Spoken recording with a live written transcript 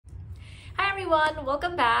everyone,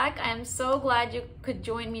 welcome back. I'm so glad you could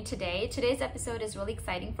join me today. Today's episode is really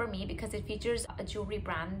exciting for me because it features a jewelry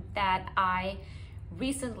brand that I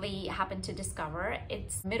recently happened to discover.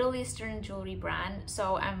 It's Middle Eastern jewelry brand,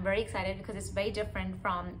 so I'm very excited because it's very different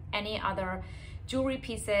from any other jewelry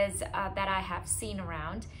pieces that I have seen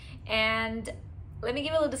around. And let me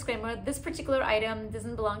give you a little disclaimer. This particular item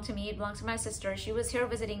doesn't belong to me. It belongs to my sister. She was here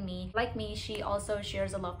visiting me. Like me, she also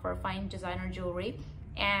shares a love for fine designer jewelry.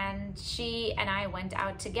 And she and I went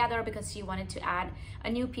out together because she wanted to add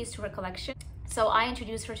a new piece to her collection. So I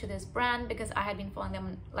introduced her to this brand because I had been following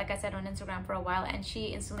them, like I said, on Instagram for a while, and she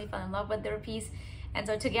instantly fell in love with their piece. And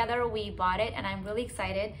so together we bought it, and I'm really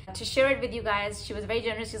excited to share it with you guys. She was very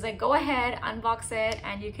generous. She's like, go ahead, unbox it,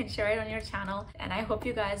 and you can share it on your channel. And I hope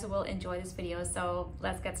you guys will enjoy this video. So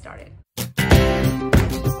let's get started.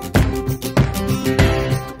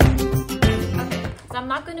 Okay, so I'm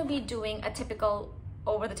not going to be doing a typical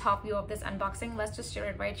over-the-top view of this unboxing. Let's just share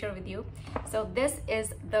it right here with you. So this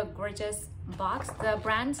is the gorgeous box. The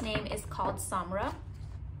brand's name is called Samra.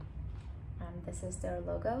 This is their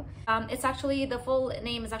logo. It's actually, the full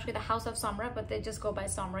name is actually the House of Samra, but they just go by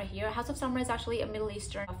Samra here. House of Samra is actually a Middle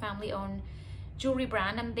Eastern family-owned jewelry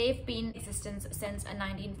brand, and they've been in existence since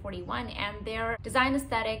 1941, and their design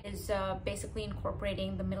aesthetic is basically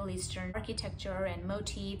incorporating the Middle Eastern architecture and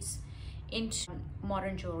motifs into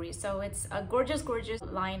modern jewelry. So it's a gorgeous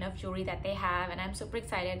line of jewelry that they have, and I'm super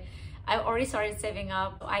excited. I already started saving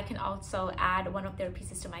up. I can also add one of their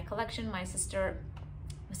pieces to my collection. My sister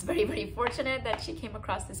was very fortunate that she came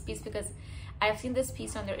across this piece because I've seen this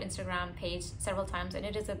piece on their Instagram page several times, and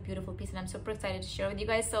it is a beautiful piece, and I'm super excited to share with you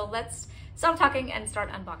guys. So let's stop talking and start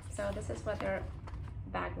unboxing. So this is what their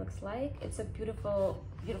bag looks like. It's a beautiful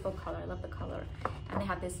color. I love the color, and they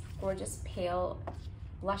have this gorgeous pale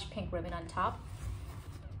blush pink ribbon on top.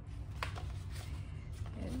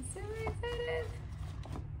 I'm so excited.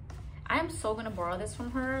 I am so gonna borrow this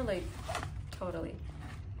from her, like totally.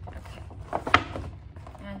 Okay.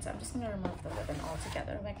 And so I'm just going to remove the ribbon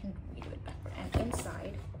altogether. I can redo it backward. And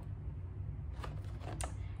inside,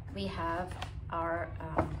 we have our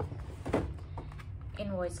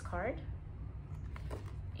invoice card.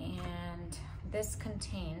 And this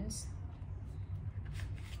contains,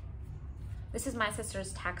 this is my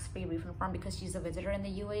sister's tax-free refund form because she's a visitor in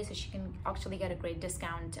the UAE, so she can actually get a great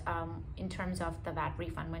discount in terms of the VAT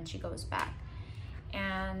refund when she goes back.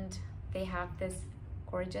 And they have this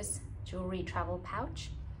gorgeous jewelry travel pouch,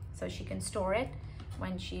 so she can store it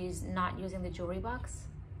when she's not using the jewelry box.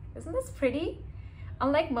 Isn't this pretty?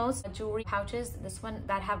 Unlike most jewelry pouches, this one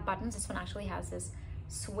that have buttons, this one actually has this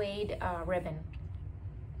suede ribbon.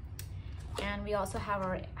 And we also have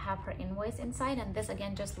her invoice inside, and this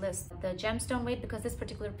again just lists the gemstone weight because this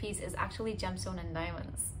particular piece is actually gemstone and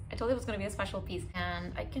diamonds. I told you it was going to be a special piece,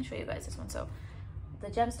 and I can show you guys this one. So the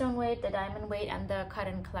gemstone weight, the diamond weight, and the cut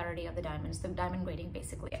and clarity of the diamonds, the diamond grading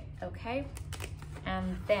basically. Okay,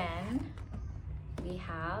 and then we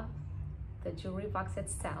have the jewelry box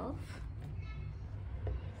itself.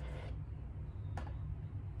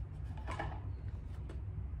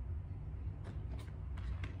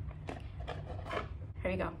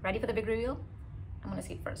 Here we go. Ready for the big reveal? I'm gonna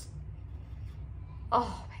see it first.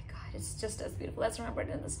 Oh my god, it's just as beautiful as remembered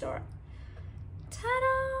in the store.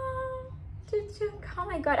 Ta-da! Oh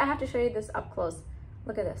my god, I have to show you this up close.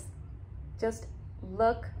 Look at this. Just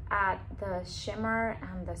look at the shimmer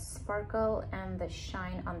and the sparkle and the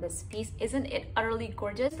shine on this piece. Isn't it utterly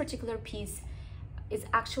gorgeous? This particular piece is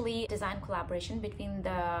actually a design collaboration between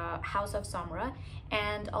the House of Samra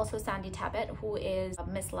and also Sandy Tabet, who is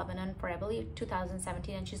Miss Lebanon for, I believe,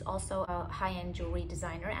 2017, and she's also a high-end jewelry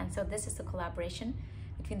designer. And so this is a collaboration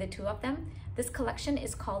between the two of them. This collection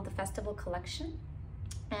is called the Festival Collection,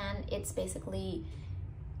 and it's basically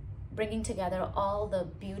bringing together all the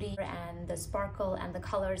beauty and the sparkle and the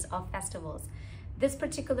colors of festivals. This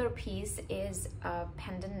particular piece is a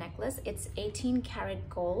pendant necklace. It's 18 karat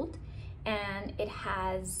gold, and it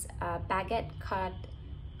has baguette cut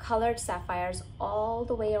colored sapphires all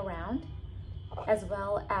the way around, as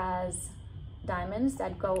well as diamonds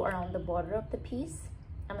that go around the border of the piece.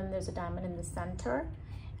 And then there's a diamond in the center,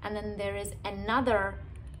 and then there is another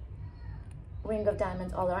ring of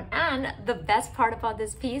diamonds all around. And the best part about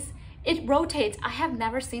this piece, it rotates. I have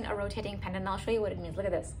never seen a rotating pendant. I'll show you what it means. Look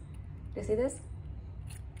at this. Do you see this?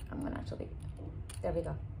 I'm gonna actually, there we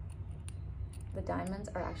go. The diamonds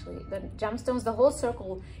are actually, the gemstones, the whole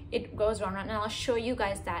circle, it goes around, and I'll show you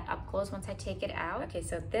guys that up close once I take it out. Okay,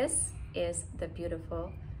 so this is the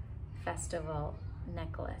beautiful festival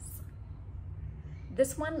necklace.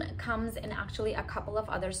 This one comes in actually a couple of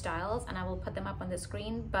other styles, and I will put them up on the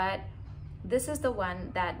screen, but This is the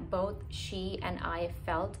one that both she and I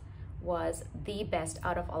felt was the best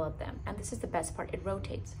out of all of them. And this is the best part, it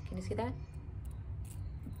rotates. Can you see that?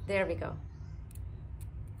 There we go.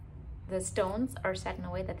 The stones are set in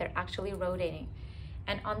a way that they're actually rotating.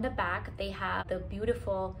 And on the back, they have the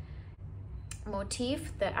beautiful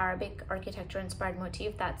motif, the Arabic architecture inspired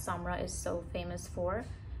motif that Samra is so famous for.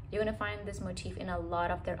 You're gonna find this motif in a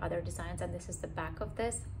lot of their other designs, and this is the back of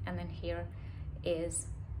this. And then here is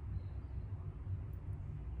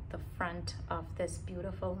the front of this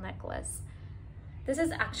beautiful necklace. This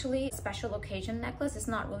is actually a special occasion necklace. It's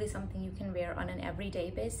not really something you can wear on an everyday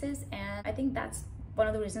basis, and I think that's one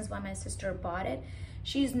of the reasons why my sister bought it.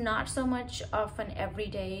 She's not so much of an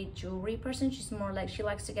everyday jewelry person. She's more like, she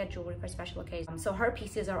likes to get jewelry for special occasions. So her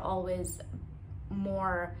pieces are always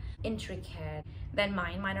more intricate than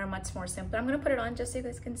mine. Mine are much more simple. I'm gonna put it on just so you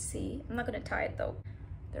guys can see. I'm not gonna tie it though.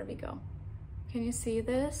 There we go. Can you see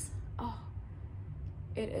this? Oh,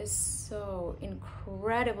 it is so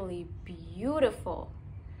incredibly beautiful.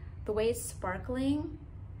 The way it's sparkling,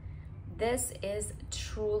 this is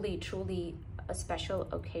truly, truly a special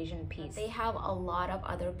occasion piece. They have a lot of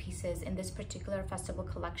other pieces in this particular festival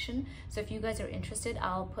collection. So if you guys are interested,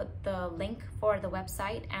 I'll put the link for the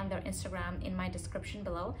website and their Instagram in my description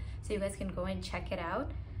below, so you guys can go and check it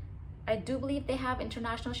out. I do believe they have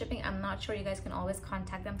international shipping. I'm not sure. You guys can always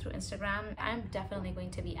contact them through Instagram. I'm definitely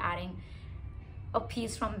going to be adding a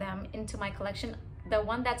piece from them into my collection. The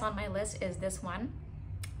one that's on my list is this one.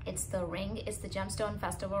 It's the ring. It's the gemstone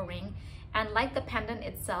festival ring, and like the pendant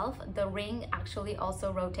itself, the ring actually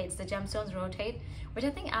also rotates. The gemstones rotate, which I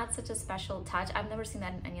think adds such a special touch. I've never seen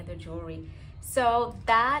that in any other jewelry. So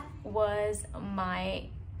that was my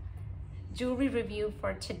jewelry review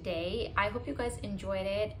for today. I hope you guys enjoyed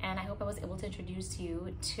it, and I hope I was able to introduce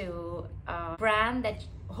you to a brand that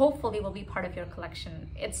hopefully will be part of your collection.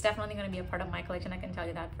 It's definitely going to be a part of my collection, I can tell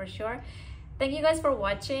you that for sure. Thank you guys for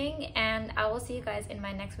watching, and I will see you guys in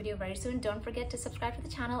my next video very soon. Don't forget to subscribe to the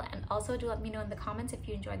channel, and also do let me know in the comments if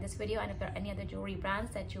you enjoyed this video and if there are any other jewelry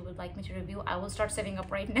brands that you would like me to review. I will start saving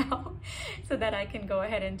up right now so that I can go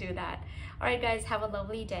ahead and do that. All right guys, have a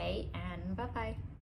lovely day, and bye-bye.